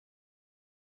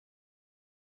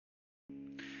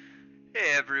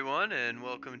Hey everyone, and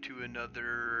welcome to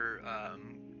another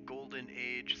Golden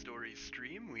Age Stories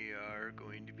stream. We are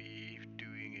going to be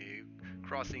doing a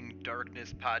Crossing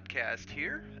Darkness podcast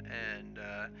here, and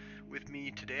with me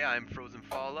today I'm Frozen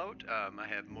Fallout. I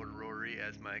have Motorori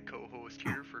as my co-host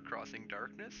here for Crossing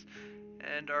Darkness,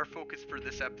 and our focus for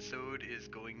this episode is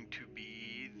going to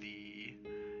be the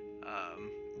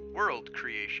world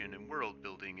creation and world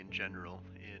building in general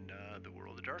in the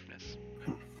World of Darkness.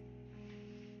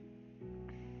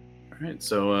 All right,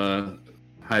 so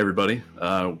hi everybody.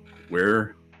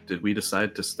 Where did we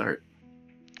decide to start?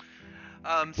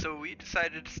 So we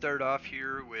decided to start off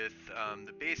here with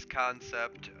the base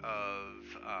concept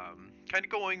of kind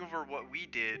of going over what we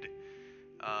did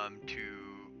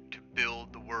to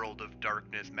build the World of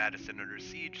Darkness Madison Under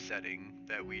Siege setting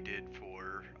that we did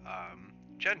for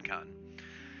Gen Con.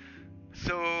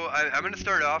 So I'm going to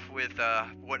start off with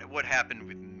what happened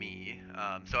with me.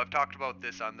 So I've talked about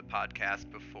this on the podcast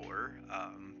before,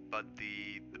 but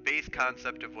the base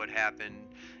concept of what happened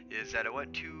is that I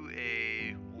went to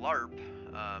a LARP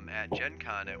at Gen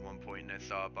Con at one point, and I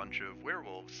saw a bunch of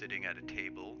werewolves sitting at a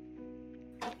table,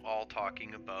 all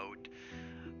talking about,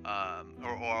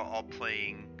 or all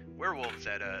playing werewolves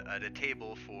at a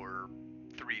table for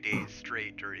 3 days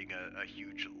straight during a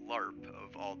huge LARP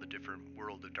of all the different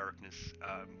World of Darkness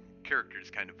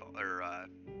characters, kind of, or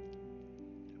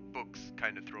books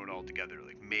kind of thrown all together,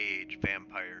 like mage,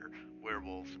 vampire,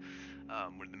 werewolf,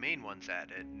 were the main ones at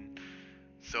it. And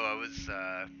so I was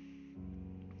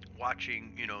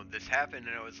watching, this happen,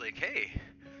 and I was like, hey,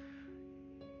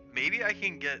 maybe I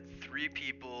can get three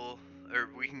people, or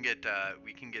we can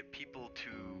get people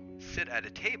to sit at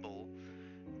a table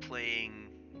playing,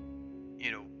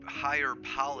 higher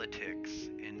politics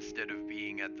instead of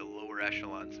being at the lower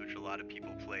echelons, which a lot of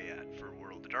people play at for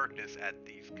World of Darkness at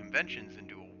these conventions, and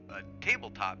do a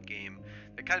tabletop game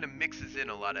that kind of mixes in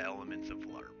a lot of elements of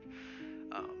LARP.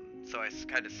 So I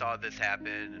kind of saw this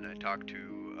happen, and I talked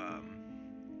to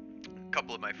a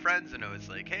couple of my friends, and I was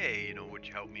like, hey, would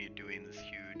you help me doing this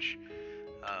huge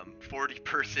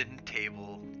 40-person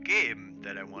table game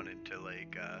that I wanted to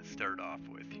start off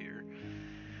with here?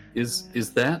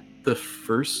 Is that the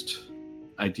first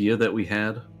idea that we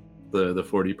had, the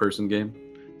 40-person game?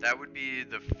 That would be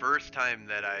the first time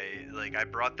that I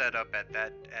brought that up at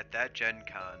that Gen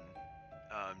Con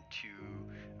to,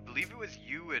 I believe it was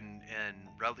you and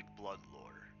Relic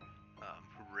Bloodlore,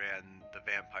 who ran the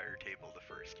vampire table the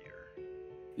first year.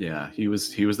 Yeah, he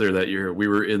was there that year. We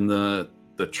were in the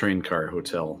train car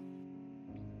hotel.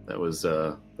 That was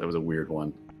a weird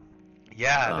one.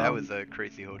 Yeah, that was a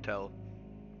crazy hotel.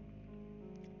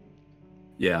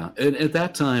 Yeah, and at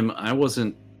that time I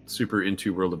wasn't super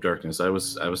into World of Darkness. I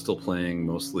was still playing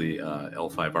mostly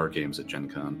L5R games at Gen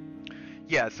Con.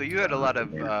 Yeah, so you had a lot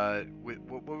of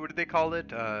what would they call it?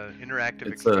 Interactive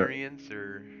experience,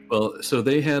 or well, so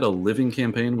they had a living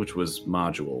campaign, which was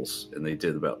modules, and they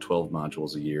did about 12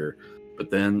 modules a year. But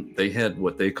then they had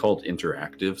what they called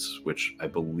interactives, which I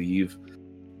believe,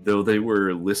 though they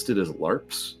were listed as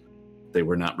LARPs, they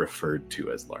were not referred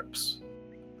to as LARPs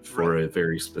for a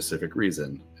very specific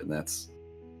reason, and that's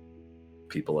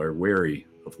people are wary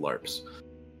of LARPs.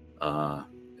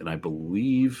 And I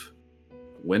believe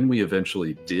when we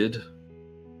eventually did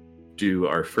do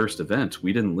our first event,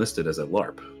 we didn't list it as a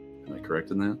LARP. Am I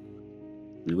correct in that?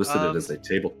 We listed it as a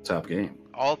tabletop game.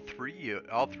 All three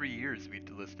years we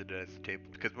listed it as a table,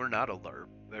 because we're not a LARP.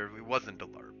 It wasn't a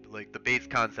LARP. Like, the base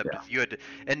concept is you had to,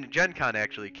 and Gen Con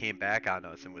actually came back on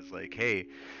us and was like, hey,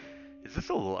 is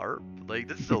this a LARP? Like,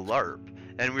 this is a LARP.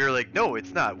 And we were like, no,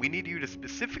 it's not. We need you to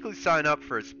specifically sign up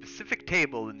for a specific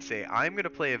table and say, I'm going to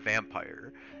play a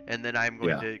vampire. And then I'm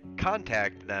going to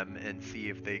contact them and see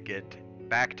if they get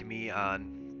back to me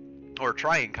on, or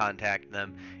try and contact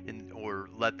them, or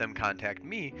let them contact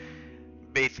me.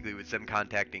 Basically, with them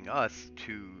contacting us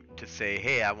to say,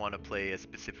 hey, I want to play a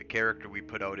specific character. We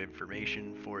put out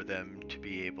information for them to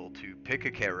be able to pick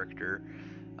a character.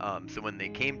 So when they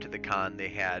came to the con, they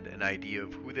had an idea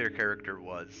of who their character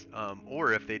was.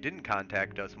 Or if they didn't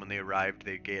contact us when they arrived,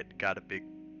 they got a big,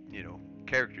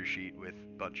 character sheet with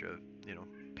a bunch of,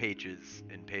 pages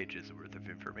and pages worth of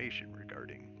information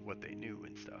regarding what they knew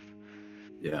and stuff.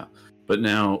 Yeah. But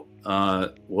now,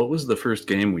 what was the first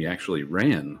game we actually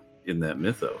ran in that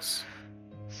mythos?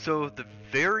 So the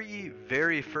very,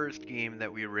 very first game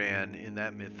that we ran in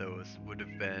that mythos would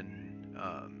have been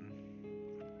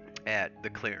at the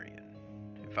Clarion,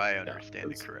 if I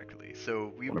understand it correctly.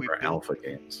 So we built alpha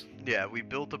games. Yeah, we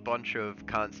built a bunch of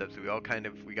concepts. We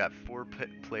got four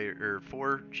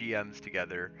GMs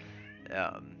together.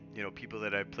 People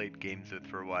that I played games with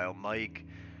for a while: Mike,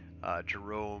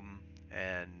 Jerome,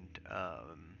 and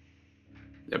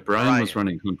Yeah, Brian was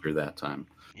running Hunter that time.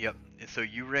 Yep. So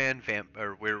you ran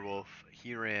werewolf.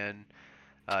 He ran.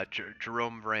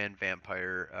 Jerome ran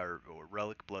vampire, or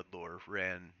Relic Bloodlore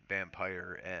ran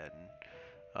vampire, and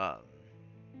uh,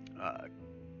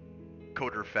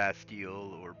 Coder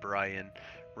Fasteel or Brian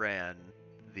ran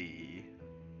the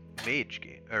mage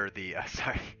game, or the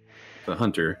the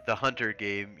hunter. The hunter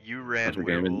game. You ran Hunter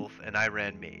werewolf, and I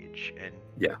ran mage, and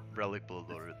yeah, Relic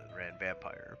Bloodlore ran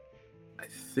vampire. I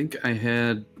think I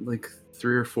had like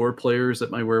 3 or 4 players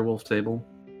at my werewolf table.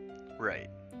 Right.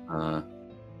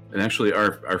 And actually,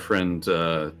 our friend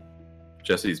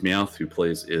Jesse's Meowth, who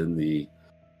plays in the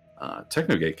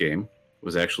Technogate game,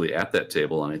 was actually at that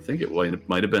table, and I think it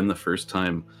might have been the first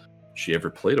time she ever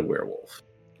played a werewolf.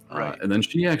 Right. And then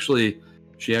she actually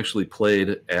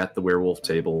played at the werewolf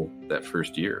table that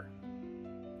first year.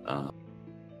 And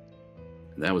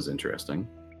that was interesting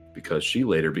because she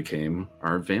later became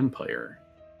our vampire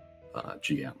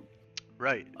GM.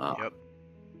 Right. Yep.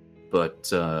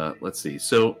 But let's see.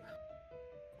 So,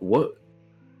 what,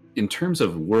 in terms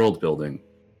of world building,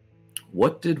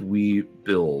 what did we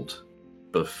build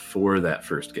before that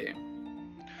first game?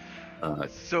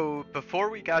 So before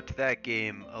we got to that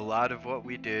game, a lot of what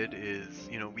we did is,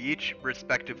 we each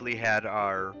respectively had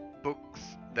our books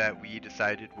that we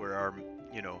decided were our,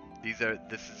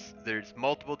 there's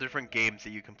multiple different games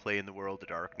that you can play in the World of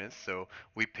Darkness. So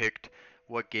we picked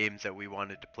what games that we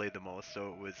wanted to play the most.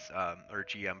 So it was, or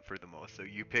GM for the most. So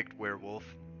you picked Werewolf,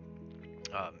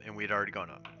 and we'd already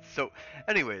gone up. So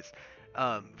anyways,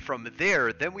 from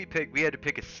there, then we had to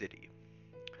pick a city.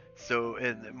 So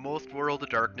in most World of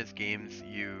Darkness games,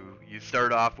 you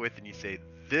start off with and you say,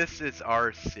 this is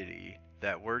our city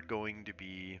that we're going to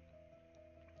be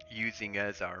using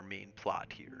as our main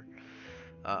plot here.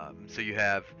 So you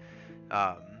have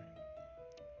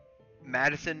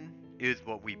Madison is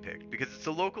what we picked because it's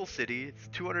a local city. It's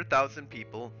 200,000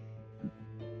 people.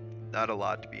 Not a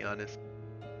lot, to be honest.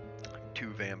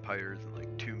 2 vampires and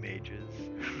like 2 mages.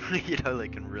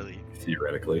 And really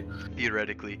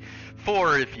theoretically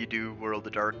 4 if you do World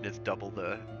of Darkness, double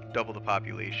the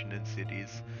population in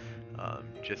cities,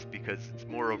 just because it's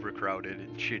more overcrowded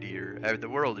and shittier. The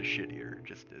world is shittier.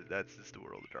 That's just the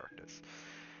World of Darkness.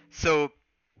 So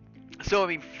I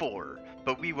mean 4,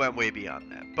 but we went way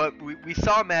beyond that. But we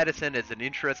saw Madison as an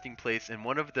interesting place, and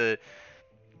one of the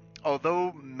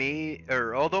although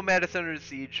Madison Under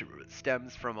Siege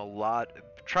stems from a lot,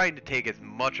 trying to take as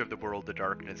much of the World of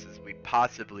Darkness as we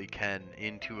possibly can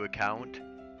into account,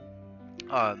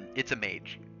 it's a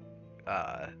mage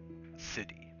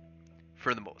city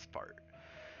for the most part.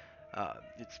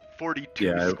 It's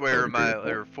 42 square mile,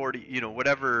 or 40,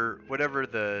 whatever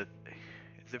the.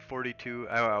 Is it 42?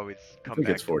 I always come back. I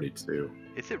think it's 42.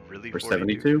 Is it really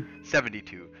 42?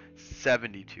 72.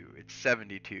 72. It's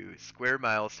 72 square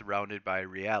miles surrounded by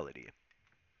reality.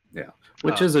 Yeah,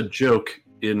 which is a joke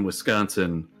in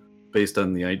Wisconsin based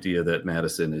on the idea that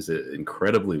Madison is an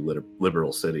incredibly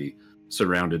liberal city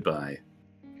surrounded by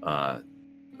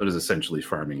what is essentially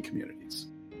farming communities.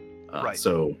 Right.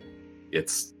 So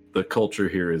it's the culture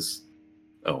here is,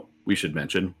 we should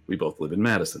mention, we both live in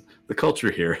Madison. The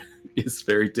culture here is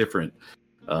very different,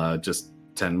 just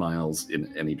 10 miles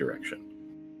in any direction.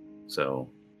 So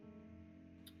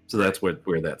that's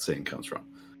where that saying comes from.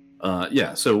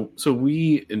 So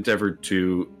we endeavored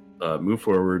to move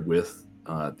forward with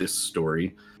this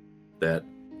story that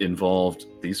involved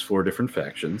these 4 different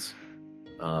factions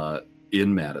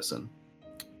in Madison.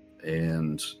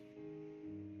 And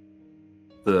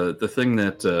the thing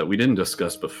that we didn't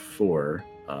discuss before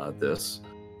this,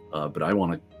 but I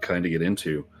want to kind of get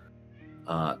into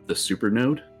the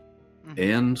Supernode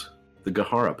and the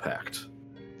Gahara Pact.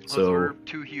 Those were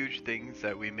 2 huge things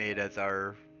that we made as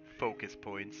our focus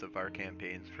points of our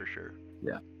campaigns, for sure.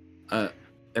 Yeah.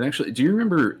 And actually, do you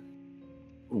remember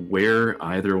where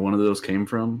either one of those came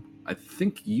from? I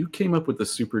think you came up with the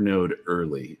Supernode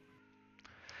early.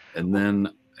 And then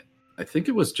I think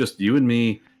it was just you and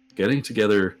me getting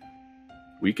together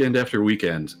weekend after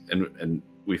weekend, and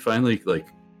we finally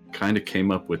kind of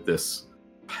came up with this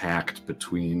pact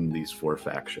between these 4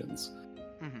 factions.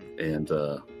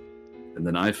 And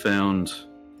then I found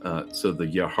so the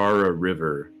Yahara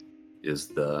River is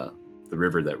the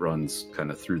river that runs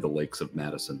kind of through the lakes of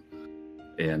Madison,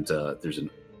 and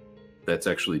that's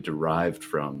actually derived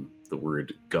from the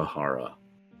word Gahara,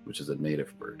 which is a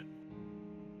native word.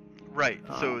 Right.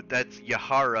 So that's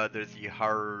Yahara. There's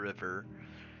Yahara River,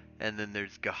 and then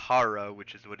there's Gahara,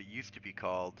 which is what it used to be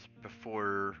called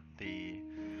before the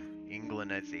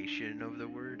Englandization of the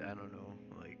word. I don't know.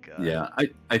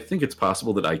 I think it's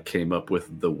possible that I came up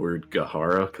with the word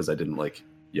Gahara because I didn't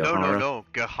No, no, Yahara? no.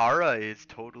 Gahara is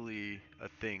totally a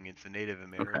thing. It's a Native Okay.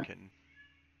 American.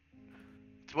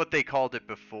 It's what they called it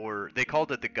before. They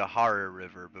called it the Gahara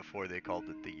River before they called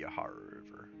it the Yahara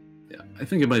River. Yeah, I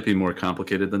think it might be more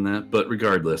complicated than that, but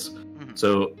regardless. Mhm.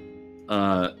 So,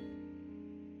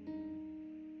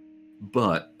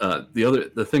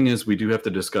 the thing is, we do have to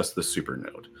discuss the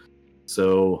supernode.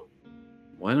 So,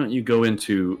 why don't you go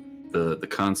into the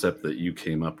concept that you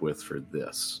came up with for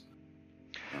this?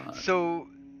 So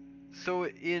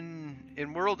in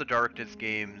World of Darkness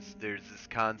games, there's this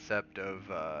concept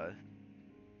of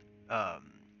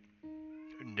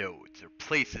nodes or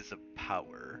places of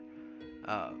power.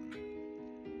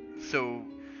 So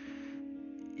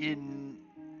in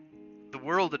the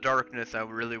World of Darkness, I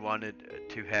really wanted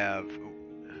to have. Sorry,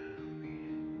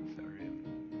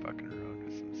 I'm fucking around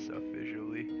with some stuff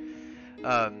visually.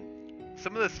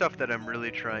 Some of the stuff that I'm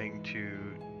really trying to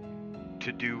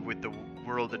do with the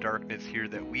World of Darkness here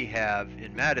that we have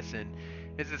in Madison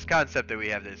is this concept that we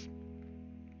have this.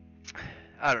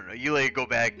 I don't know. You like go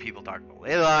back, people talk about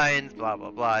ley lines, blah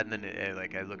blah blah, and then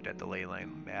like I looked at the ley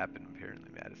line map, and apparently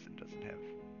Madison doesn't have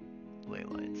ley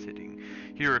lines sitting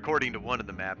here according to one of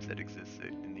the maps that exists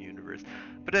in the universe.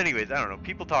 But anyways, I don't know.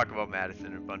 People talk about Madison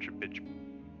in a bunch of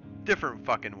different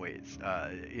fucking ways,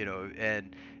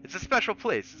 and it's a special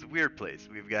place. It's a weird place.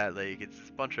 We've got it's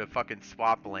this bunch of fucking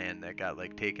swamp land that got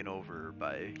taken over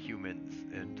by humans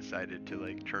and decided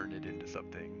to turn it into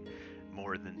something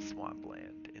more than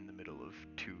swampland in the middle of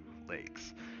two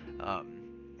lakes.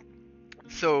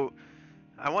 So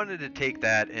I wanted to take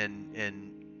that and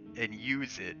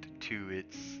use it to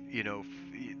its,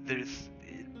 there's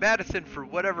Madison for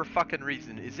whatever fucking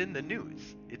reason is in the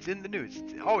news. It's in the news.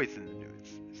 It's always in the news.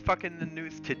 It's fucking in the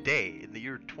news today in the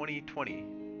year 2020.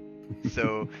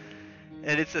 So,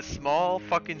 and it's a small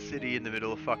fucking city in the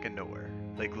middle of fucking nowhere.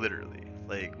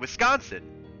 Literally. Wisconsin.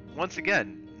 Once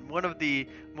again, one of the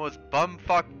most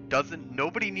bumfuck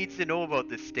nobody needs to know about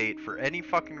this state for any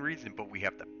fucking reason, but we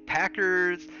have the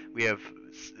Packers, we have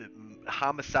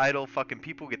homicidal fucking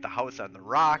people get the house on the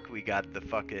rock, we got the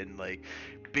fucking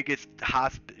biggest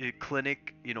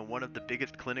clinic, one of the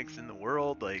biggest clinics in the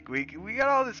world, we got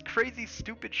all this crazy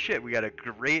stupid shit. We got a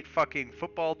great fucking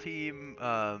football team,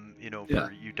 for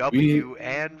UW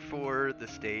and for the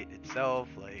state itself.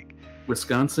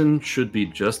 Wisconsin should be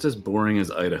just as boring as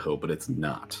Idaho, but it's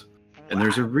not. And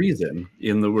there's a reason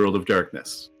in the World of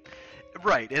Darkness.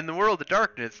 Right, in the World of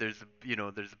Darkness, there's a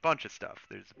bunch of stuff.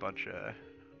 There's a bunch of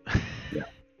yeah.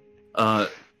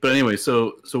 But anyway,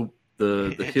 so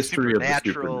the history of the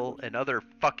Supernatural and other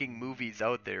fucking movies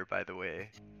out there, by the way,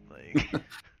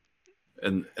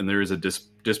 and there is a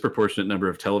disproportionate number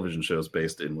of television shows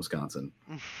based in Wisconsin.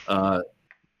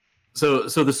 So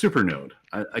the supernode,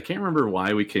 I can't remember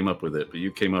why we came up with it, but you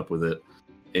came up with it,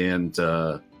 and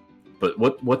but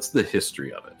what's the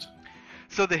history of it?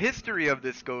 So the history of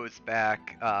this goes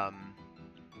back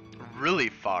really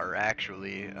far,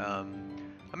 actually.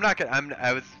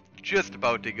 I was just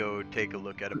about to go take a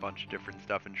look at a bunch of different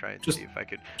stuff and try and see if I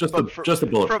could. Just the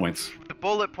bullet points. The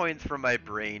bullet points from my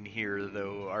brain here,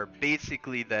 though, are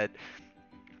basically that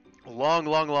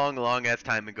long ass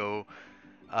time ago,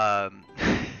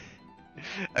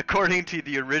 according to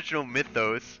the original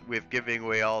mythos, with giving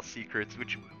away all secrets,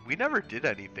 which we never did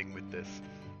anything with this.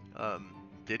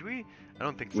 Did we? I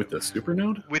don't think so. With the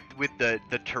supernode? With the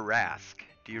Tarrasque.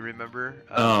 Do you remember?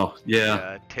 Oh,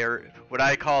 yeah. What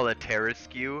I call a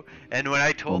Terrasque. And when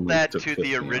I told that to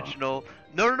the original...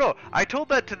 No. I told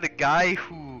that to the guy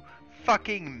who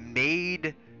fucking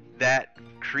made that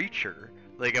creature.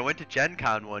 I went to Gen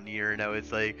Con one year and I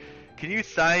was like, can you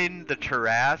sign the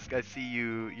Tarrasque? I see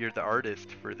you're the artist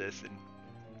for this.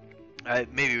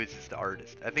 And maybe it was just the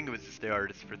artist. I think it was just the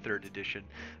artist for 3rd edition.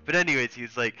 But anyways, he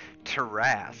was like,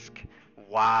 Tarrasque.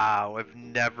 Wow, I've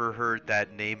never heard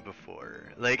that name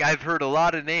before. I've heard a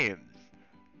lot of names,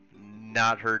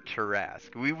 not heard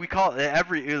Tarrasque. We call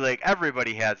it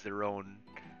everybody has their own,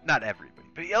 not everybody,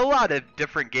 but a lot of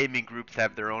different gaming groups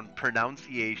have their own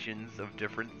pronunciations of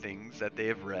different things that they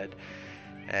have read.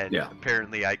 And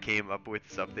apparently I came up with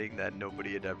something that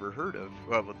nobody had ever heard of.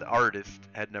 Well, the artist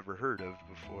had never heard of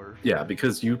before. Yeah,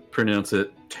 because you pronounce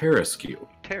it Tarrasque.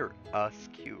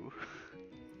 Tarrasque.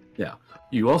 Yeah.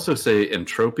 You also say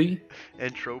entropy.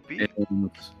 Entropy?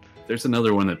 And there's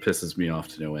another one that pisses me off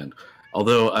to no end.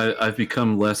 Although I've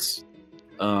become less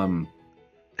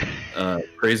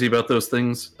crazy about those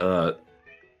things.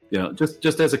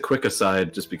 Just as a quick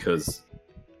aside, just because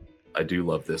I do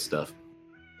love this stuff.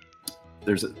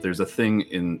 There's a thing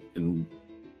in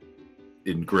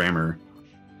grammar,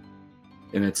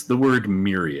 and it's the word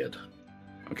myriad.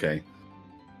 Okay.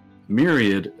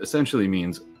 myriad essentially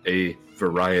means a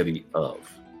variety of.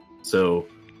 So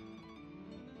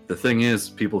the thing is,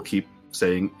 people keep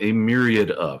saying a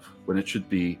myriad of when it should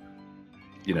be,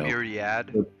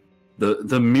 Myriad.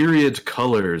 the myriad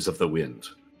colors of the wind,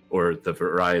 or the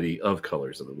variety of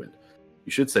colors of the wind.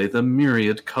 You should say the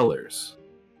myriad colors,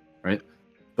 right?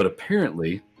 But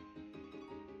apparently,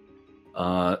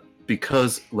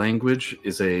 because language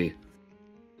is a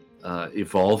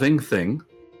evolving thing,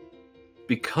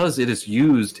 because it is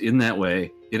used in that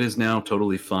way, it is now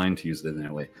totally fine to use it in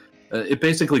that way. It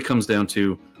basically comes down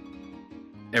to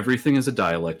everything is a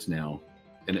dialect now,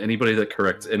 and anybody that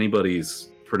corrects anybody's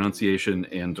pronunciation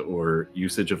and or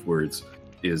usage of words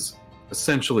is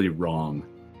essentially wrong.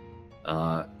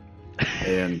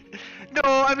 And no,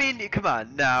 I mean, come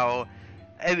on now.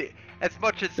 I mean, as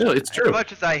much as no, it's true. As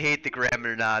much as I hate the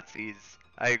grammar Nazis,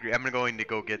 I agree. I'm going to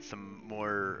go get some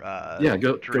more.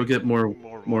 Go get more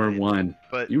wine.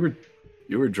 But you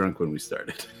were drunk when we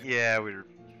started. Yeah, we were.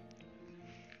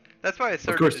 That's why I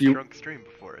started a drunk stream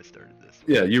before I started this.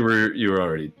 Yeah, you were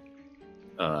already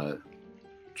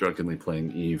drunkenly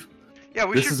playing Eve. Yeah,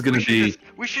 we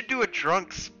should do a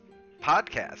drunks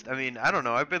podcast. I mean, I don't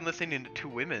know. I've been listening to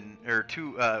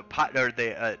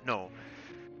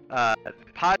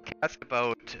podcast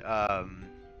about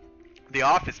The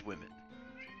Office women,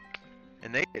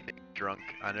 and they get drunk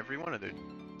on every one of their.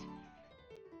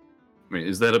 Wait,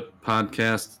 is that a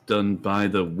podcast done by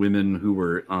the women who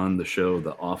were on the show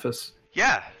The Office?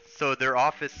 Yeah. So their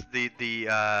office, the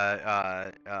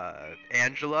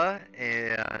Angela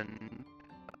and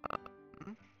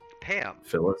Pam.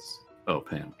 Phyllis. Oh,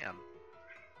 Pam. Pam.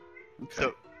 Okay.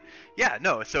 So, yeah,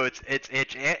 no. So it's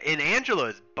and Angela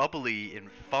is bubbly and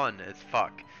fun as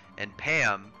fuck, and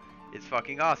Pam is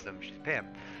fucking awesome. She's Pam.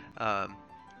 I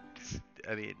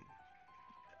mean,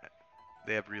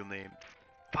 they have real names.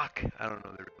 Fuck, I don't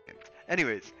know their real names.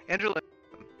 Anyways, Angela,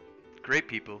 great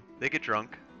people. They get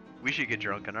drunk. We should get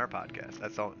drunk on our podcast.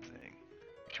 That's all I'm saying.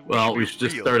 We should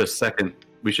just start a second.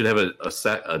 We should have a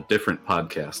different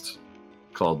podcast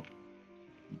called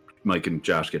Mike and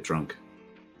Josh Get Drunk.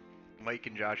 Mike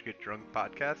and Josh Get Drunk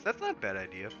podcast. That's not a bad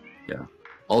idea. Yeah.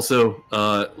 Also,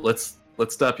 let's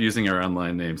stop using our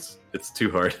online names. It's too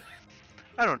hard.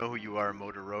 I don't know who you are,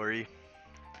 Motorori.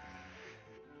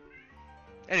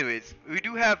 Anyways, we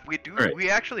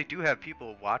actually do have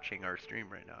people watching our stream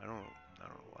right now. I don't know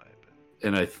why, but.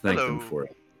 And I thank them for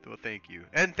it. Well, thank you,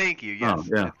 and thank you. Yes,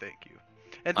 yeah. And thank you,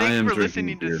 and thanks for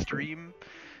listening to the stream.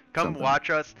 Come watch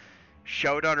us.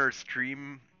 Shout on our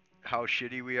stream how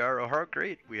shitty we are, or how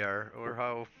great we are, or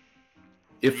how.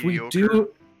 If we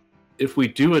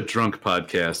do a drunk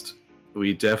podcast,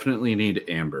 we definitely need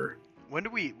Amber. When do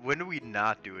we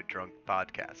not do a drunk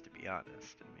podcast? To be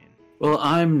honest, I mean. Well,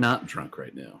 I'm not drunk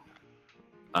right now.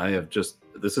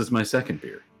 This is my second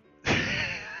beer.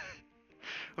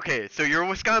 Okay, so you're a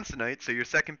Wisconsinite, so your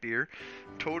second beer,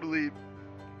 totally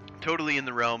in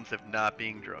the realms of not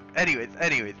being drunk. Anyways,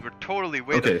 we're totally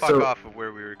the fuck off of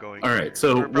where we were going. All right,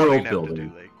 so world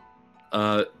building.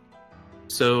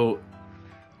 So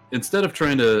instead of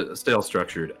trying to stay all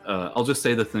structured, I'll just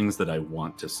say the things that I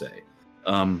want to say.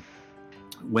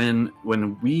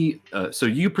 So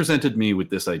you presented me with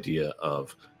this idea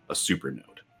of a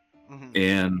supernode,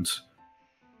 and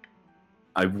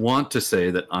I want to say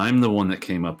that I'm the one that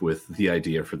came up with the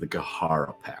idea for the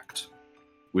Gahara Pact,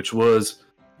 which was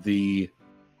the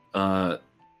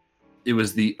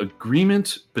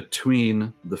agreement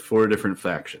between the 4 different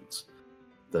factions: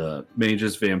 the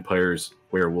mages, vampires,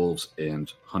 werewolves,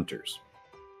 and hunters.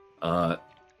 And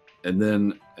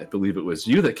then I believe it was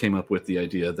you that came up with the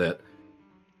idea that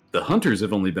the hunters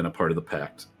have only been a part of the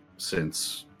pact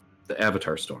since the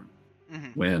Avatar Storm,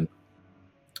 when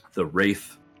the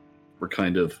Wraith were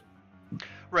kind of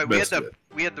right.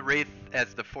 We had the Wraith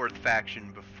as the 4th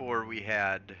faction before we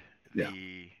had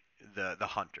the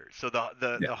hunters. So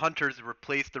the hunters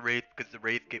replaced the Wraith because the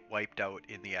Wraith get wiped out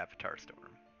in the Avatar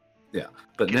Storm. Yeah,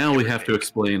 but now we have to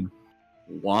explain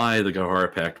why the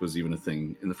Gahara Pact was even a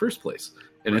thing in the first place,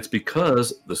 and it's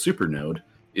because the supernode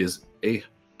is a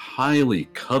highly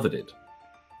coveted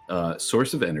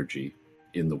source of energy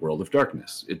in the world of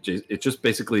darkness. It just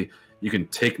basically, you can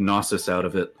take Gnosis out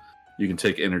of it, you can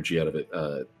take energy out of it.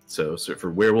 So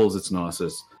for werewolves, it's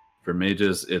Gnosis. For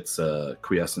mages, it's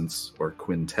quiescence or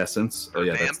quintessence. For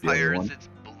that's the other one. It's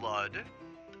blood.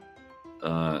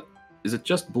 Is it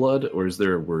just blood, or is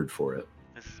there a word for it?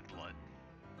 This is blood.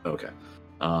 Okay.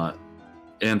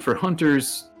 And for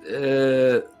hunters,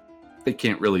 they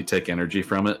can't really take energy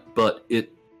from it, but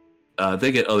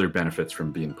they get other benefits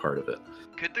from being part of it.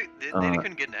 Could they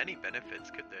couldn't get any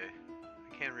benefits, could they?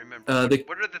 I can't remember.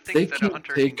 What are the things that a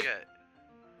hunter can get?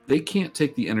 They can't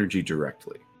take the energy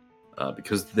directly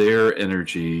because their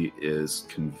energy is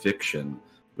conviction,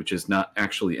 which is not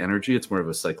actually energy. It's more of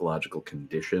a psychological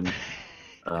condition.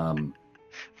 Of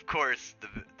course,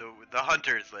 the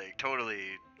hunter's like totally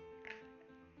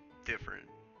different.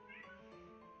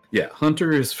 Yeah,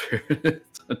 Hunter is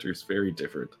very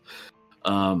different.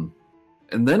 And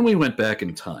then we went back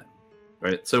in time,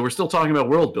 right? So we're still talking about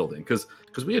world building because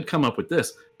we had come up with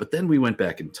this, but then we went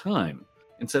back in time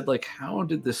and said, like, how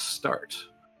did this start?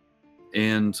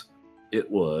 And it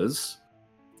was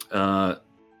the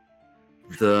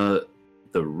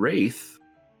Wraith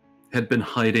had been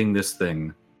hiding this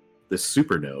thing, this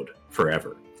supernode,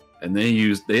 forever, and they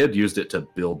had used it to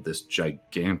build this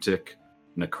gigantic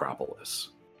necropolis.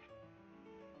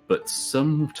 But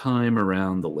sometime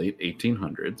around the late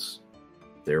 1800s,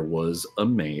 there was a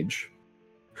mage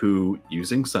who,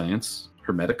 using science,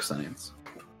 hermetic science,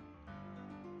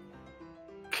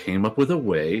 came up with a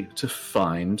way to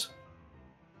find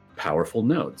powerful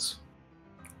nodes.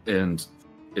 And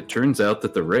it turns out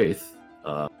that the Wraith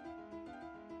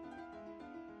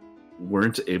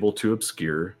weren't able to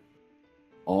obscure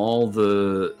all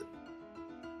the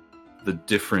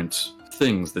different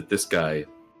things that this guy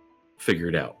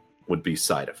figured out would be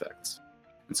side effects.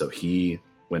 And so he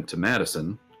went to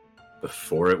Madison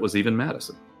before it was even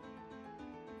Madison.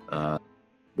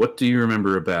 What do you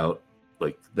remember about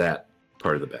like that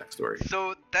part of the backstory?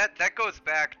 So that goes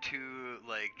back to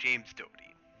like James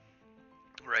Doty,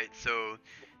 right? So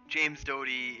James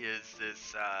Doty is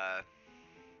this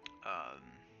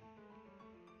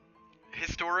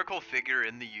historical figure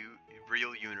in the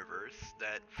real universe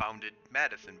that founded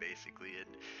Madison, basically.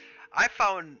 And I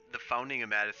found the founding of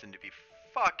Madison to be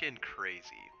fucking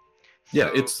crazy. Yeah,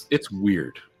 it's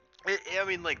weird. I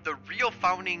mean, like, the real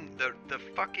founding, the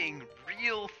fucking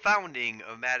real founding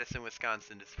of Madison,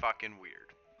 Wisconsin is fucking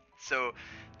weird. So,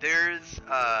 there's,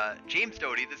 James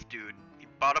Doty, this dude, he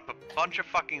bought up a bunch of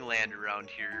fucking land around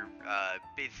here,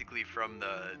 basically from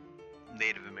the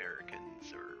Native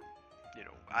Americans, or, you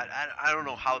know, I don't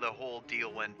know how the whole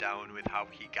deal went down with how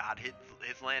he got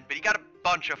his land, but he got a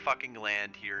bunch of fucking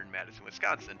land here in Madison,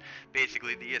 Wisconsin,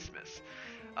 basically the Isthmus.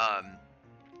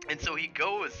 And so he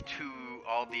goes to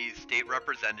all these state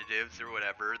representatives or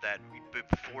whatever that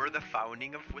before the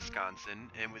founding of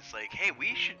Wisconsin, and was like, hey,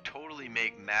 we should totally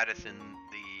make Madison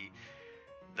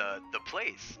the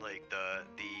place, like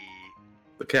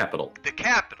the capital. The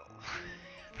capital.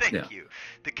 Thank you.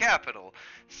 The capital.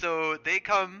 So they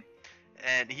come,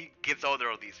 and he gives out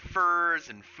all these furs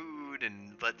and food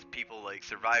and lets people like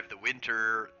survive the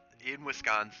winter in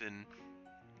Wisconsin.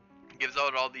 Gives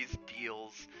out all these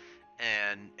deals,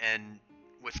 and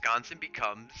Wisconsin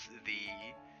becomes the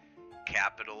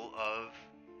capital of,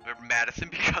 or Madison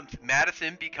becomes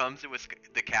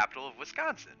the capital of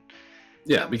Wisconsin.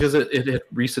 Yeah, because it had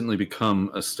recently become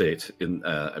a state in,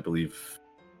 I believe,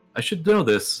 I should know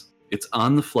this. It's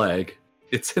on the flag.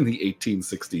 It's in the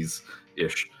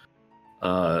 1860s-ish.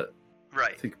 Right.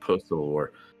 I think post-Civil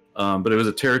War. But it was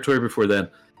a territory before then.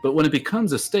 But when it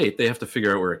becomes a state, they have to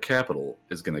figure out where a capital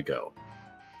is going to go.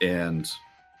 And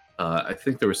I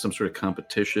think there was some sort of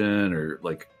competition, or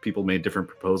like people made different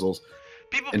proposals.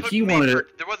 There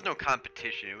was no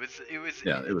competition. It was.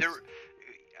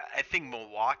 I think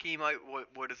Milwaukee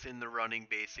what is in the running,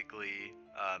 basically,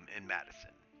 in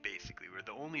Madison. Basically, we're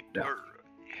the only. Yeah.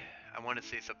 I want to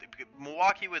say something.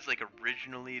 Milwaukee was like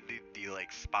originally the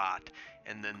like spot,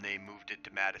 and then they moved it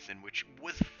to Madison, which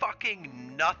was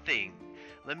fucking nothing.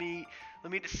 Let me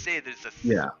just say, there's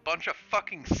a bunch of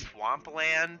fucking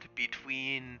swampland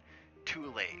between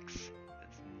two lakes.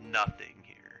 It's nothing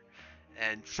here.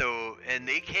 And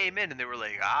they came in and they were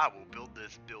like, we'll build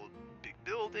big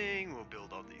building, we'll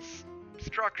build all these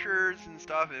structures and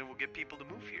stuff, and we'll get people to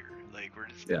move here. Like, we're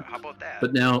just, how about that?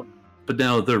 But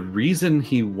now the reason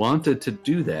he wanted to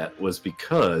do that was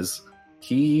because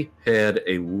he had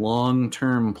a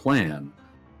long-term plan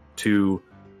to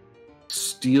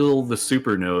steal the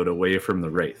supernode away from the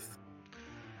Wraith.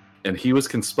 And he was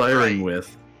conspiring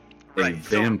with a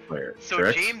vampire.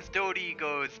 So James Doty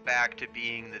goes back to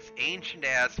being this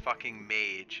ancient-ass fucking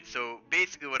mage. So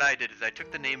basically what I did is I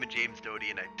took the name of James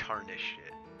Doty and I tarnished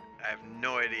it. I have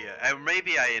no idea.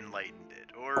 Maybe I enlightened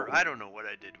it, or I don't know what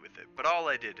I did with it. But all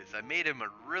I did is I made him a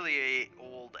really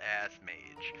old-ass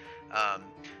mage.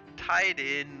 Tied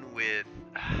in with,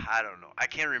 I don't know, I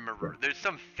can't remember. There's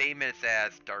some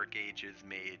famous-ass Dark Ages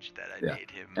mage that I made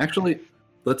him. Actually,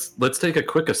 let's take a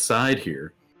quick aside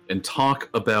here and talk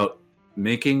about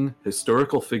making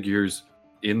historical figures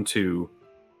into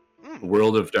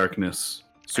World of Darkness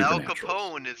Al supernaturals.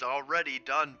 Capone is already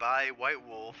done by White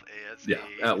Wolf as Yeah,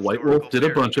 a White Wolf did a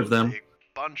historical bunch of them. figure,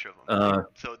 a bunch of them. Uh,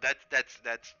 So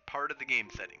that's part of the game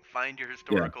setting. Find your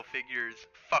historical figures,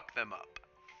 fuck them up.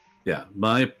 Yeah,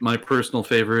 my personal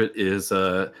favorite is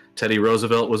Teddy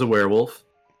Roosevelt was a werewolf,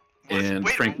 and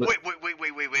Franklin. Wait.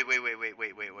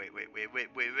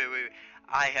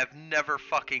 I have never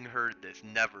fucking heard this.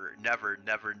 Never in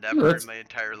my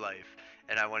entire life.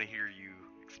 And I want to hear you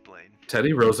explain.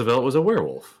 Teddy Roosevelt was a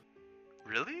werewolf.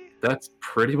 Really? That's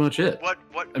pretty much it. What?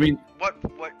 I mean, what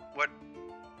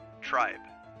tribe?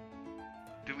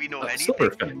 Do we know anything?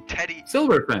 Silverfang. Teddy.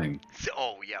 Silverfang.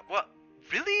 Oh yeah. What?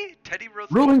 Really? Teddy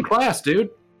Roosevelt. Ruling class, dude.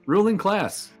 Ruling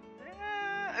class.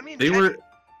 I mean,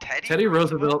 Teddy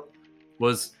Roosevelt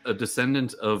was a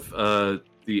descendant of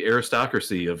the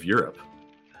aristocracy of Europe.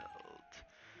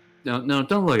 No,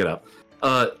 don't look it up.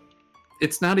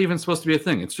 It's not even supposed to be a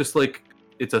thing. It's just like,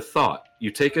 it's a thought.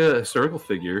 You take a historical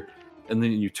figure and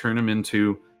then you turn him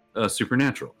into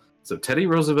supernatural. So Teddy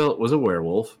Roosevelt was a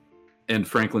werewolf, and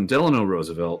Franklin Delano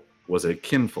Roosevelt was a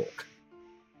kinfolk.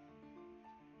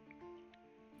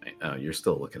 Oh, you're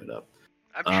still looking it up.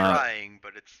 I'm trying,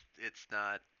 but it's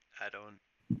not.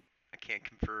 I can't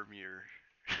confirm your.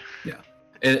 Yeah,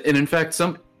 and in fact,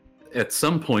 at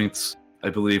some points, I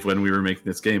believe when we were making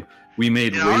this game, we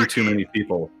made way too many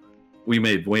people. We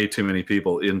made way too many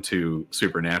people into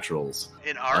supernaturals.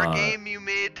 In our game, you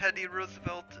made Teddy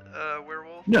Roosevelt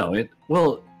werewolf?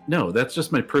 No, that's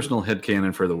just my personal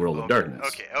headcanon for the World of Darkness.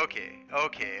 Okay.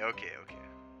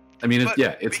 I mean,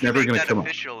 it's never going to come up.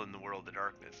 Official in the World of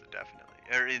Darkness, definitely.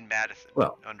 Or in Madison,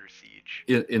 Under Siege.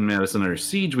 In Madison Under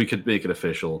Siege, we could make it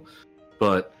official,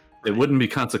 but it wouldn't be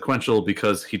consequential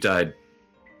because he died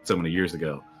so many years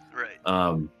ago. Right.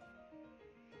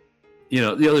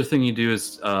 The other thing you do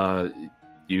is a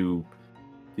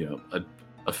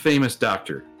famous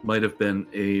doctor might have been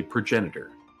a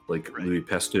progenitor, like Louis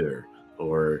Pasteur,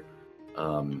 or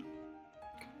and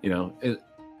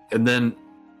then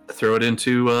throw it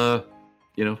into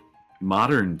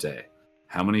modern day.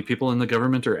 How many people in the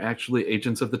government are actually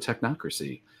agents of the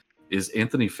technocracy? Is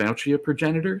Anthony Fauci a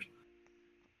progenitor?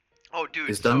 Oh, dude.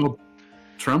 Is Donald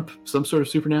Trump some sort of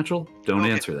supernatural? Don't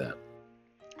answer that.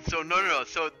 So no.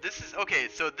 So this is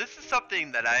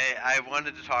something that I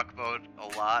wanted to talk about a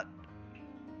lot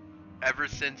ever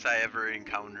since I ever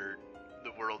encountered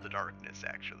the World of Darkness,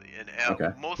 actually, and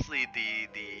mostly the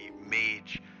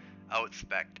mage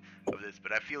aspect of this.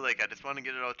 But I feel like I just want to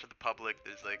get it out to the public.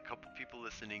 There's like a couple people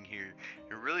listening here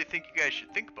who really think you guys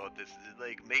should think about this.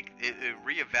 It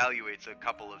reevaluates a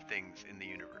couple of things in the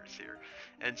universe here,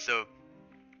 and so.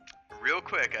 Real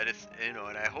quick, I just, and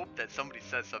I hope that somebody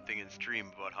says something in stream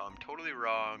about how I'm totally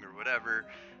wrong or whatever,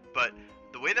 but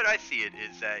the way that I see it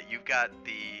is that you've got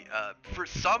for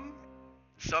some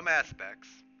aspects,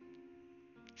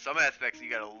 you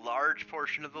got a large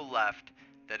portion of the left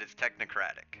that is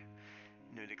technocratic,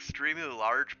 and an extremely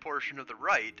large portion of the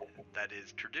right that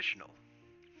is traditional.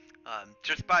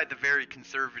 Just by the very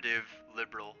conservative,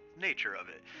 liberal nature of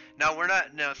it.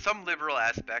 Now some liberal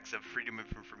aspects of freedom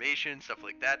of information, stuff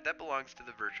like that belongs to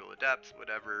the virtual adepts,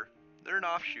 whatever. They're an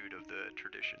offshoot of the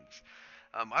traditions.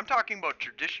 I'm talking about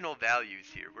traditional values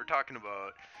here. We're talking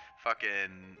about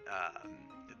fucking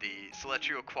the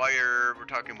Celestial Choir. We're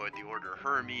talking about the Order of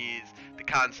Hermes. The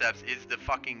concepts, is the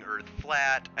fucking Earth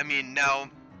flat? I mean, now,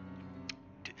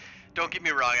 don't get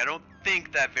me wrong. I don't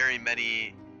think that very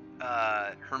many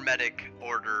Hermetic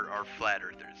order are flat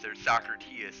earthers. There's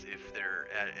Socrates, if they're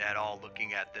at all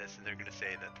looking at this, and they're going to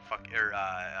say that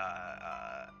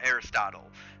Aristotle,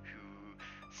 who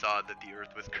saw that the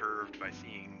earth was curved by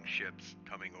seeing ships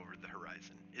coming over the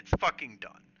horizon. It's fucking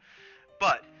done.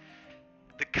 But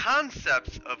the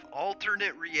concepts of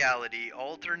alternate reality,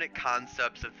 alternate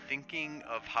concepts of thinking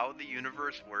of how the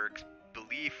universe works,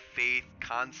 belief, faith,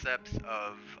 concepts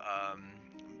of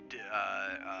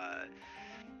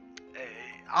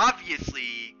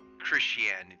obviously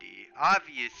Christianity,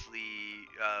 obviously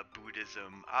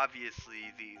Buddhism,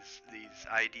 obviously these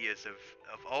ideas of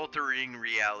altering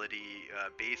reality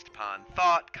based upon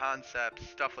thought, concepts,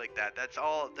 stuff like that. That's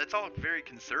all very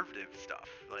conservative stuff.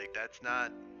 Like that's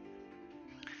not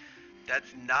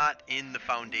in the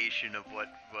foundation of what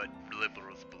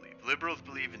liberals believe. Liberals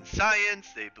believe in science,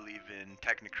 they believe in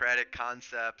technocratic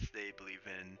concepts, they believe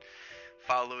in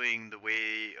following the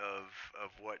way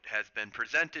of what has been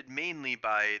presented mainly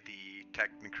by the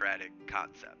technocratic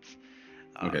concepts.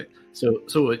 Okay, so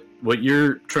what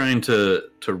you're trying to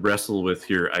wrestle with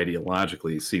here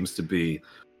ideologically seems to be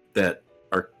that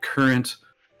our current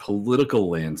political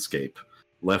landscape,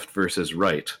 left versus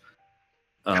right,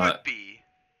 could be.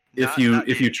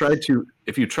 if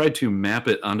you tried to map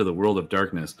it onto the world of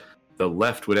darkness, the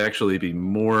left would actually be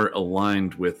more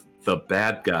aligned with the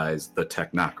bad guys, the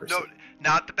technocracy. No,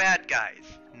 not the bad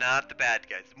guys. Not the bad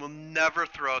guys. We'll never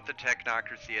throw out the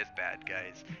technocracy as bad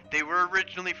guys. They were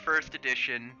originally first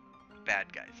edition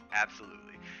bad guys.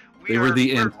 Absolutely. They were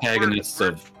the antagonists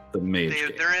of the mage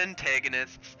game. They're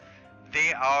antagonists.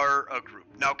 They are a group.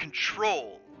 Now,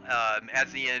 Control,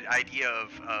 as the idea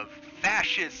of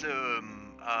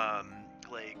fascism,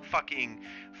 like fucking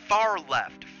far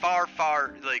left, far,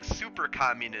 like super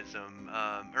communism,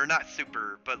 or not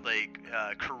super, but like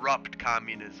corrupt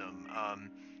communism,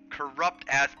 corrupt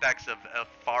aspects of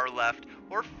far left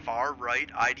or far right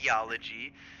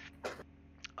ideology,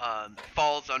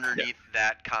 falls underneath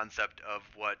that concept of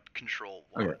what Control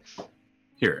was. Okay.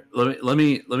 Here, let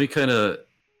me kind of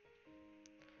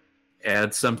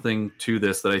add something to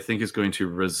this that I think is going to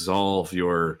resolve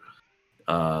your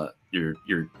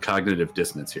cognitive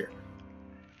dissonance here.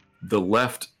 The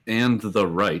left and the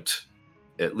right,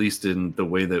 at least in the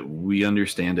way that we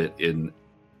understand it in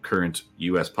current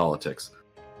U.S. politics,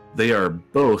 they are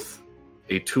both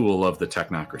a tool of the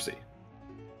technocracy.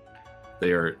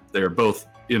 They are both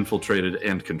infiltrated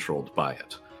and controlled by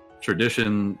it.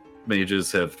 Tradition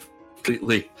mages have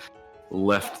completely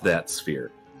left that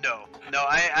sphere. No,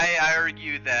 I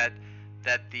argue that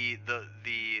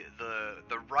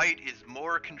the right is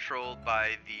more controlled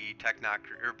by the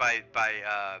technocracy or by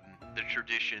the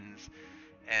traditions,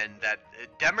 and that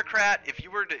Democrat, if you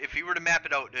were to map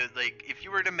it out,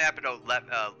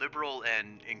 liberal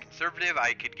and conservative,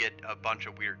 I could get a bunch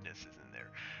of weirdnesses in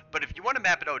there. But if you want to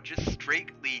map it out just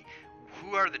straightly,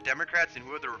 who are the Democrats and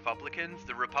who are the Republicans?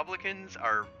 The Republicans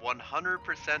are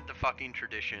 100% the fucking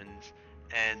traditions,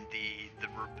 and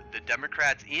the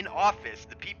Democrats in office,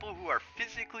 the people who are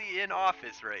physically in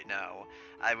office right now,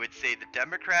 I would say the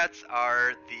Democrats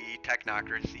are the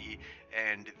technocracy,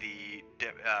 and the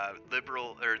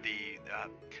liberal or the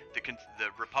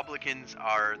Republicans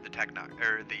are the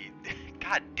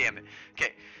God damn it.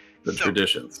 Okay. The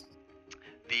traditions.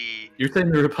 You're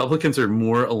saying the Republicans are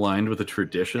more aligned with the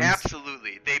traditions?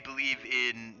 Absolutely. They believe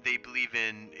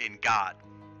in God.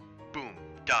 Boom.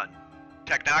 Done.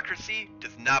 Technocracy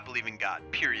does not believe in God.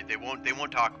 Period. They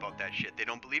won't talk about that shit. They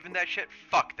don't believe in that shit.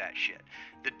 Fuck that shit.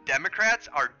 The Democrats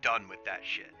are done with that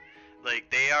shit. Like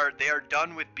they are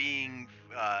done with being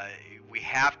we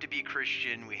have to be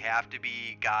Christian, we have to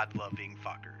be God-loving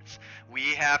fuckers.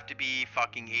 We have to be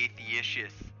fucking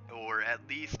atheists or at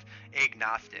least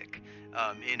agnostic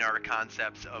in our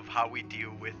concepts of how we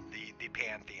deal with the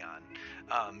pantheon.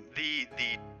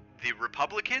 The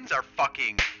Republicans are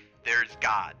fucking, there's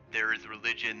God, there is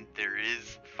religion, there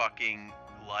is fucking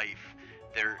life.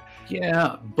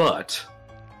 Yeah, but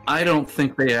I don't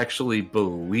think they actually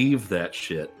believe that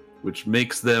shit, which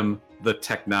makes them the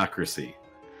technocracy.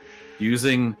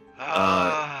 Using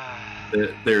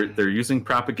they're using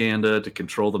propaganda to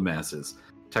control the masses.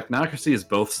 Technocracy is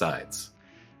both sides.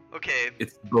 Okay.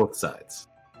 It's both sides.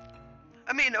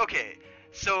 I mean, okay.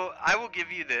 So I will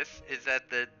give you this: is that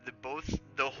the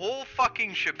whole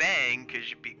fucking shebang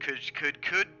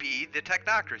could be the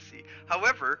technocracy.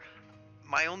 However,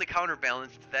 my only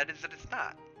counterbalance to that is that it's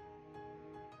not.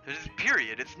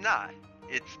 Period. It's not.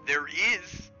 There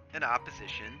is an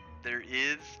opposition. There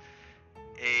is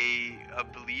a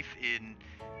belief in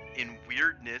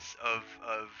weirdness of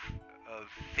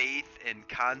faith and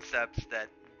concepts that,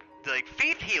 like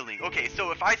faith healing. Okay,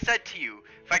 so if I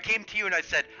came to you and I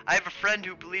said, I have a friend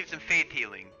who believes in faith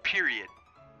healing, period.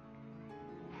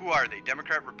 Who are they?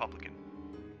 Democrat, Republican?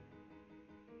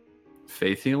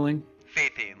 Faith healing?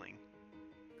 Faith healing.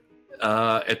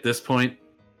 At this point,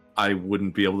 I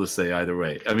wouldn't be able to say either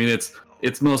way. I mean,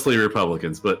 it's mostly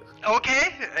Republicans, but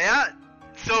okay, yeah.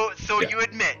 So yeah. you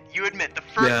admit the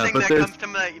first thing that comes to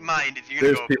my mind is you're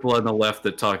gonna go. There's people on the left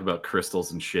that talk about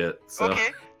crystals and shit. So.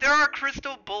 Okay, there are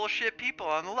crystal bullshit people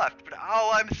on the left, but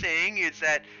all I'm saying is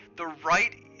that the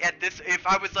right at this, if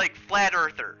I was like flat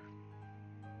earther,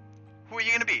 who are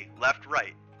you gonna be? Left,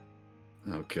 right?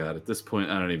 Oh god, at this point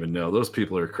I don't even know. Those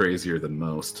people are crazier than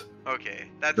most.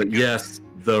 Okay, that's. But yes,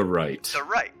 the right. The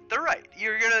right.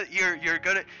 You're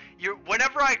gonna.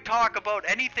 Whenever I talk about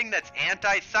anything that's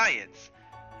anti-science,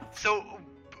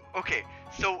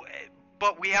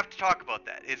 but we have to talk about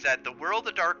that. Is that the world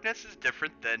of darkness is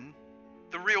different than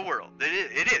the real world?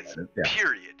 It is. Yeah.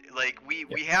 Period. Like we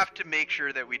have to make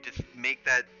sure that we just make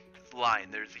that line.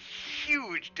 There's a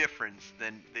huge difference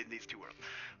than these two worlds.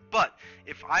 But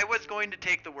if I was going to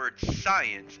take the word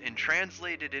science and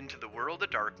translate it into the world of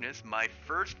darkness, my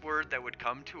first word that would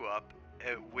come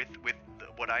with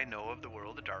what I know of the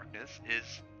world of darkness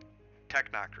is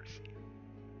technocracy.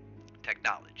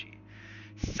 technology.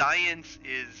 Science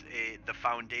is the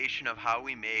foundation of how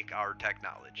we make our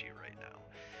technology right now.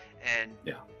 And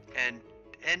Yeah. And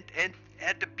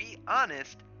to be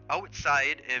honest,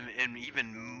 outside and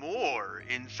even more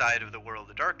inside of the world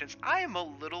of darkness, I am a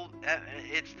little.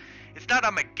 It's not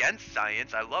I'm against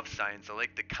science. I love science. I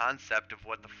like the concept of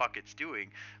what the fuck it's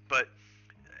doing. But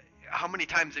how many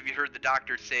times have you heard the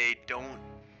doctor say, don't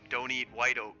eat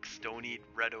white oaks, don't eat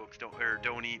red oaks, don't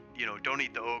eat don't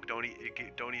eat the oak, don't eat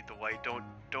the white,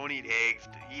 don't eat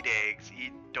eggs,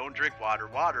 don't drink water.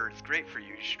 Water is great for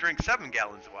you. You should drink 7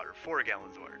 gallons of water, 4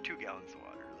 gallons of water, 2 gallons of water.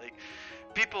 Like,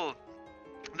 people,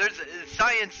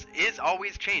 science is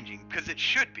always changing, because it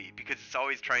should be, because it's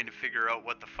always trying to figure out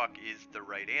what the fuck is the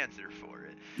right answer for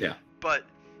it. Yeah. But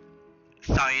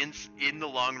science, in the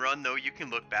long run, though, you can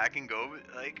look back and go,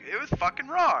 like, it was fucking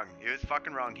wrong. It was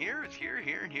fucking wrong here, it's here, and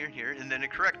here, and then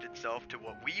it corrected itself to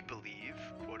what we believe,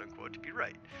 quote unquote, to be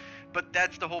right. But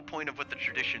that's the whole point of what the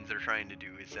traditions are trying to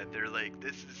do, is that they're like,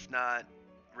 this is not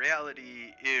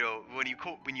reality. When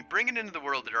you bring it into the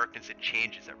world of darkness, it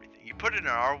changes everything. You put it in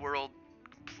our world,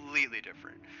 completely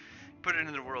different. Put it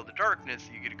in the world of darkness,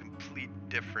 you get a complete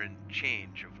different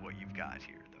change of what you've got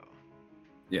here, though.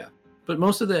 Yeah, but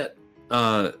most of that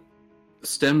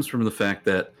stems from the fact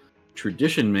that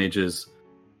tradition mages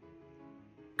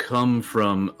come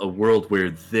from a world where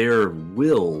their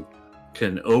will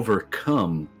can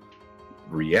overcome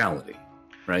reality,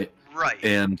 right? Right.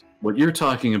 And what you're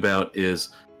talking about is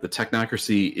the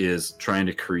technocracy is trying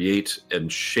to create and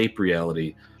shape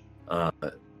reality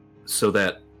so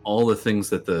that all the things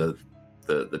that the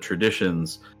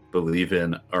traditions believe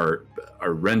in are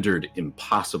rendered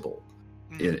impossible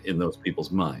in those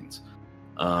people's minds.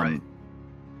 Right.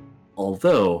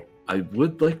 Although I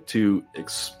would like to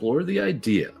explore the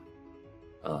idea,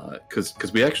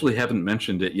 because we actually haven't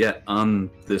mentioned it yet on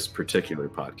this particular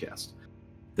podcast,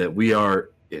 that we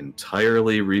are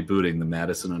entirely rebooting the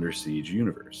Madison Under Siege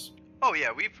universe. Oh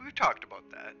yeah, we've talked about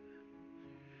that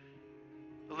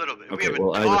a little bit. Okay, we haven't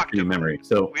well, I have a talked few memory,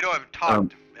 so we don't have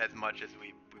talked as much as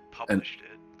we published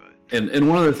it, but and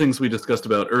one of the things we discussed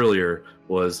about earlier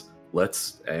was,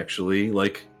 let's actually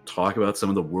talk about some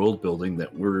of the world building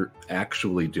that we're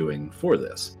actually doing for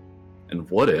this. And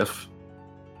what if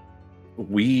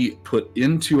we put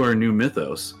into our new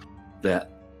mythos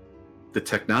that the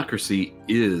technocracy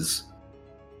is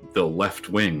the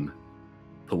left-wing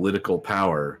political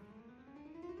power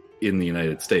in the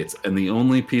United States, and the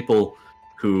only people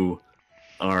who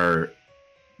are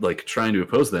trying to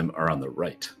oppose them are on the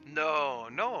right? No.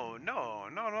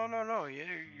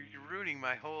 You're ruining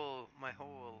my whole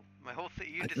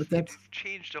thing. You've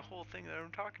changed the whole thing that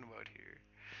I'm talking about here.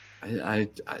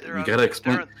 You gotta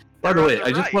explain. By the way,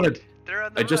 I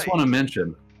just want to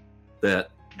mention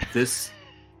that this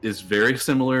is very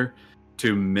similar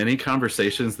to many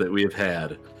conversations that we have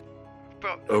had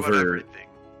over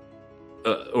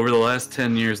the last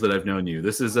 10 years that I've known you.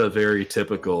 This is a very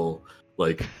typical,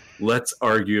 let's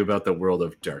argue about the world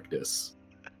of darkness.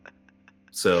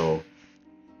 So,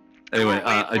 anyway,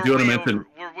 I do want to mention...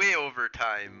 We're way over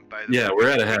time, by the way. Yeah, we're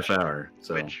at a half hour.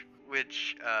 So.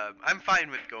 Which I'm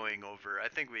fine with going over. I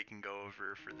think we can go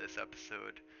over for this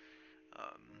episode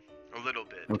a little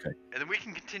bit. Okay. And then we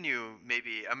can continue,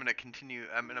 maybe, I'm going to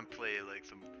play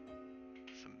some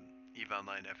EVE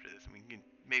Online after this, and we can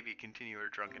maybe continue our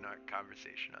drunken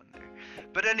conversation on there.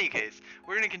 But in any case,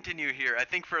 we're going to continue here, I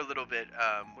think, for a little bit.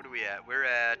 What are we at? We're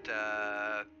at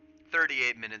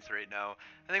 38 minutes right now.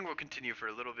 I think we'll continue for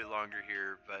a little bit longer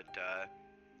here,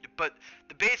 but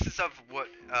the basis of what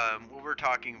we're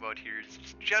talking about here is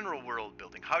just general world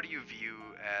building. How do you view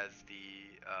as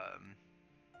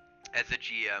a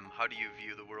GM, how do you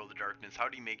view the world of darkness? How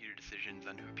do you make your decisions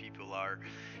on who people are?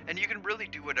 And you can really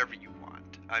do whatever you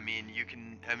want.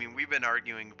 We've been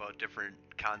arguing about different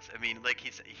concepts. He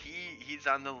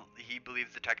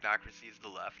believes the technocracy is the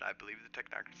left, I believe the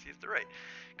technocracy is the right.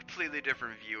 Completely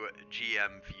different view,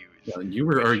 GM views. Well, you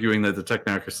were arguing that the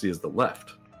technocracy is the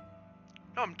left.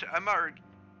 No, I'm arguing.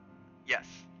 Yes.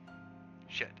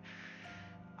 Shit.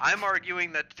 I'm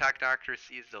arguing that the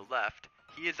technocracy is the left.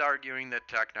 He is arguing that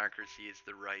technocracy is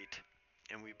the right,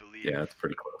 and we believe. Yeah, it's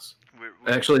pretty close.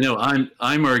 Actually, no.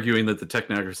 I'm arguing that the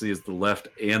technocracy is the left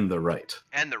and the right.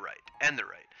 And the right.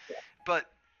 Yeah. But,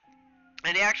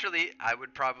 and actually, I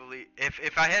would probably,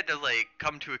 if I had to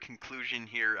come to a conclusion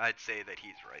here, I'd say that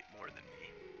he's right more than me.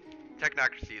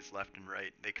 Technocracy is left and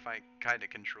right. They kind of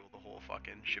control the whole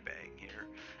fucking shebang here.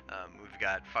 We've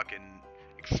got fucking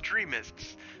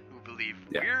extremists who believe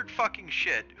weird fucking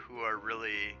shit who are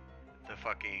really the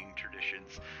fucking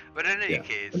traditions. But in any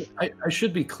case, I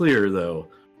should be clear though,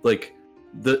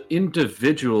 the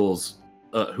individuals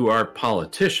who are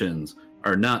politicians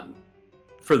are not,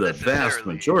 for the vast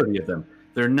majority of them,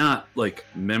 they're not like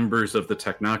members of the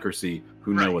technocracy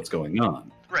who know what's going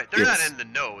on. Right, they're not in the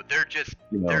know. They're just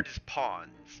they're just pawns.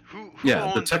 Who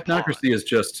owns the technocracy is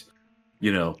just,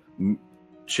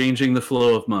 changing the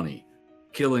flow of money,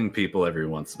 killing people every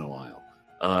once in a while.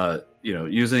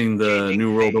 Using the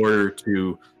New World Order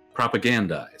to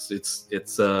propagandize.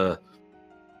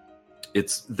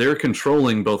 It's they're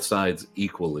controlling both sides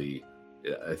equally,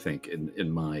 I think,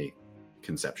 in my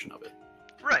conception of it.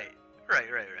 Right.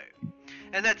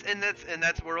 And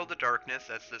that's World of Darkness.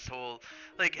 That's this whole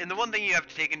and the one thing you have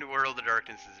to take into World of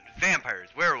Darkness is vampires,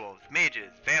 werewolves,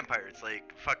 mages, vampires,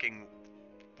 like fucking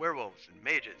werewolves and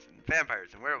mages and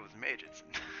vampires and werewolves and mages,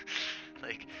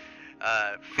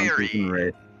 fairy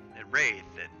and wraith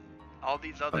and all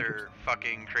these other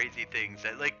fucking crazy things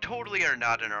that totally are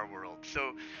not in our world.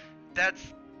 So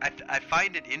that's I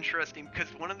find it interesting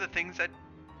because one of the things that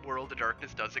World of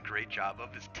Darkness does a great job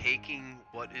of is taking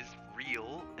what is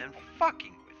real and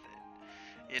fucking with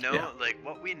it.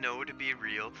 What we know to be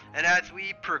real. And as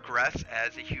we progress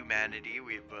as a humanity,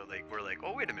 we're like,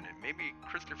 oh wait a minute, maybe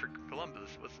Christopher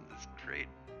Columbus wasn't this great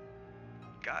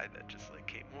guy that just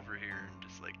came over here and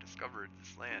just discovered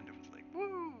this land. It was like,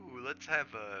 woo, let's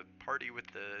have a party with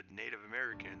the Native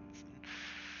Americans.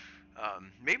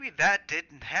 And, maybe that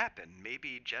didn't happen.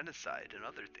 Maybe genocide and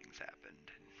other things happened.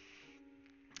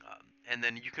 And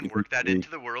then you can work that into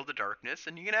the World of Darkness,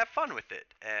 and you can have fun with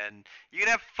it. And you can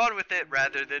have fun with it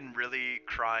rather than really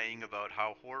crying about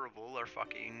how horrible our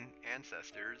fucking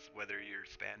ancestors, whether you're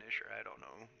Spanish or I don't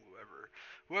know,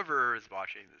 whoever is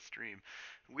watching this stream,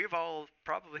 we've all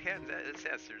probably had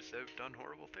ancestors that have done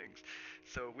horrible things.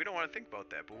 So we don't want to think about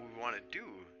that, but what we want to do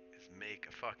is make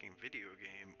a fucking video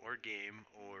game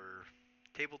or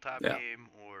tabletop game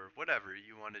or whatever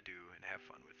you want to do and have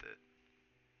fun with it.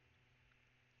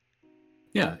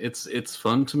 Yeah, it's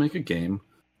fun to make a game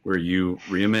where you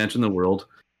reimagine the world,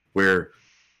 where,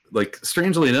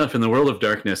 strangely enough, in the World of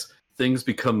Darkness, things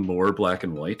become more black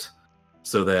and white,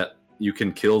 so that you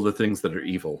can kill the things that are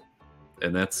evil,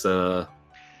 and that's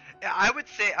Yeah, I would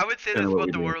say that's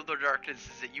what the World of Darkness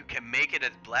is, that you can make it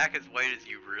as black as white as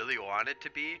you really want it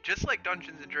to be, just like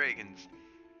Dungeons and Dragons.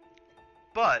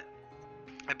 But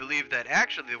I believe that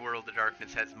actually the World of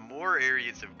Darkness has more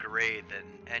areas of gray than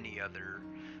any other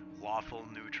lawful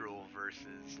neutral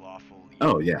versus lawful evil.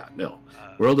 Oh yeah, no.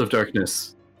 World of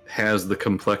Darkness has the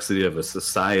complexity of a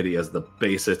society as the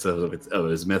basis of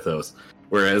its mythos,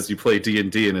 whereas you play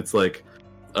D&D and it's like,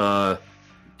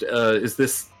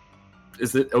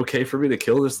 is it okay for me to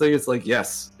kill this thing? It's like,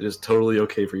 yes, it is totally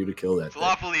okay for you to kill that. It's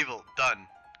lawful evil. Done.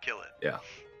 Kill it. Yeah.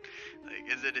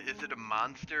 Is it a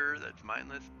monster that's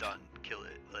mindless? Done. Kill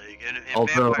it. And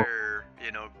vampire,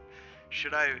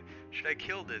 should I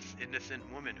kill this innocent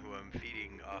woman who I'm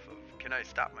feeding off of? Can I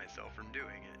stop myself from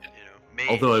doing it? Mage,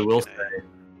 although I will say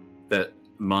that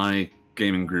my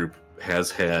gaming group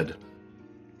has had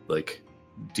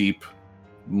deep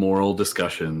moral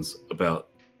discussions about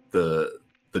the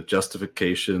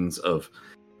justifications of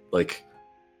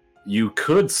you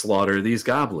could slaughter these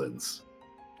goblins,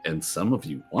 and some of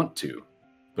you want to,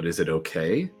 but is it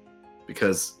okay?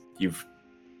 Because you've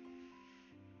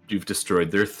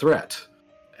destroyed their threat,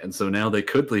 and so now they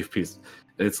could leave peace.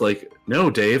 And it's like, no,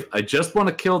 Dave, I just want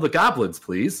to kill the goblins,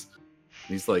 please.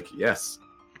 And he's like, yes,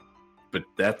 but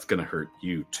that's gonna hurt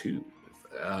you too.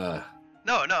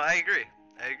 No, I agree.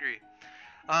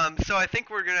 So I think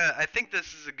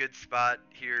this is a good spot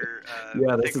here.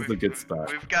 Yeah, this is a good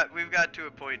spot. We've got to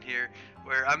a point here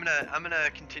where I'm gonna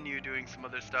continue doing some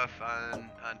other stuff on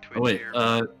Twitch. Oh wait,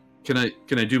 here. Can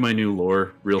I do my new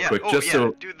lore real quick?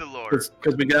 So do the lore.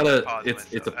 Because we gotta.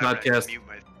 It's a podcast.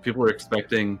 People are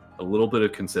expecting a little bit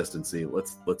of consistency.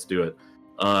 Let's do it.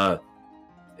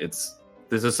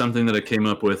 This is something that I came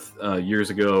up with years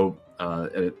ago.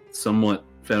 And it somewhat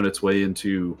found its way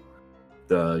into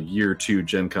the year 2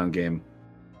 Gen Con game.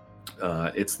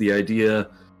 It's the idea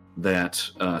that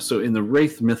so in the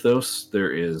Wraith mythos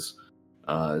there is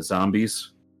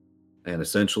zombies, and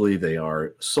essentially they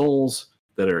are souls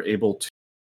that are able to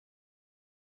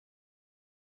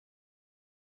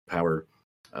power.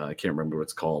 I can't remember what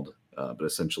it's called, but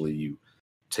essentially you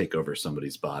take over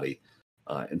somebody's body,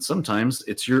 and sometimes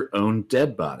it's your own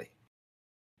dead body.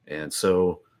 And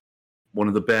so one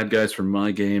of the bad guys from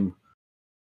my game,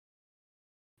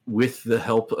 with the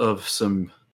help of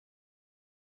some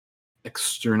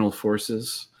external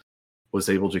forces, was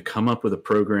able to come up with a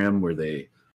program where they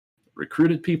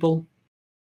recruited people,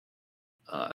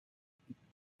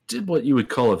 did what you would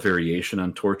call a variation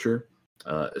on torture.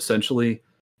 Essentially,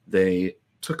 they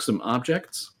took some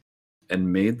objects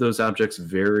and made those objects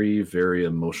very, very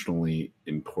emotionally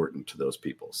important to those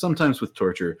people. Sometimes with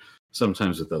torture,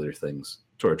 sometimes with other things.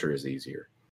 Torture is easier.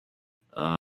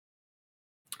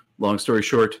 Long story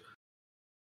short,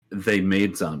 they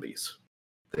made zombies.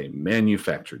 They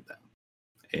manufactured them.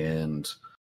 And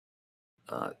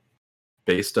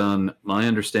based on my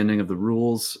understanding of the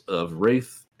rules of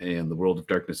Wraith and the World of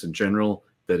Darkness in general,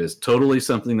 that is totally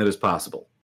something that is possible.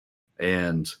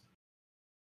 And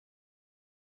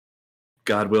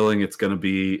God willing, it's going to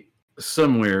be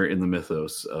somewhere in the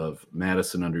mythos of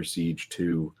Madison Under Siege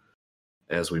 2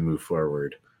 as we move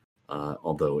forward,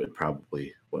 although it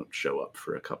probably won't show up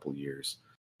for a couple years,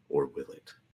 or will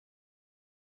it?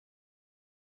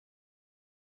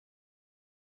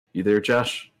 You there,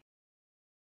 Josh?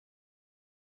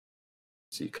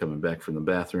 See you coming back from the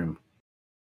bathroom.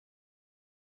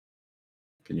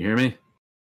 Can you hear me?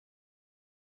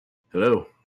 Hello?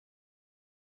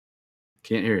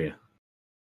 Can't hear you.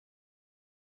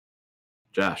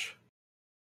 Josh?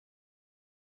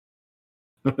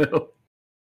 No.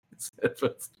 His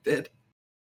headphones dead.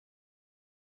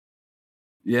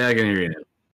 Yeah, I can hear you now.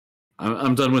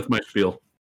 I'm done with my spiel.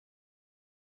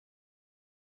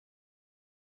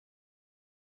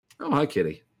 Oh, hi,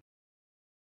 Kitty.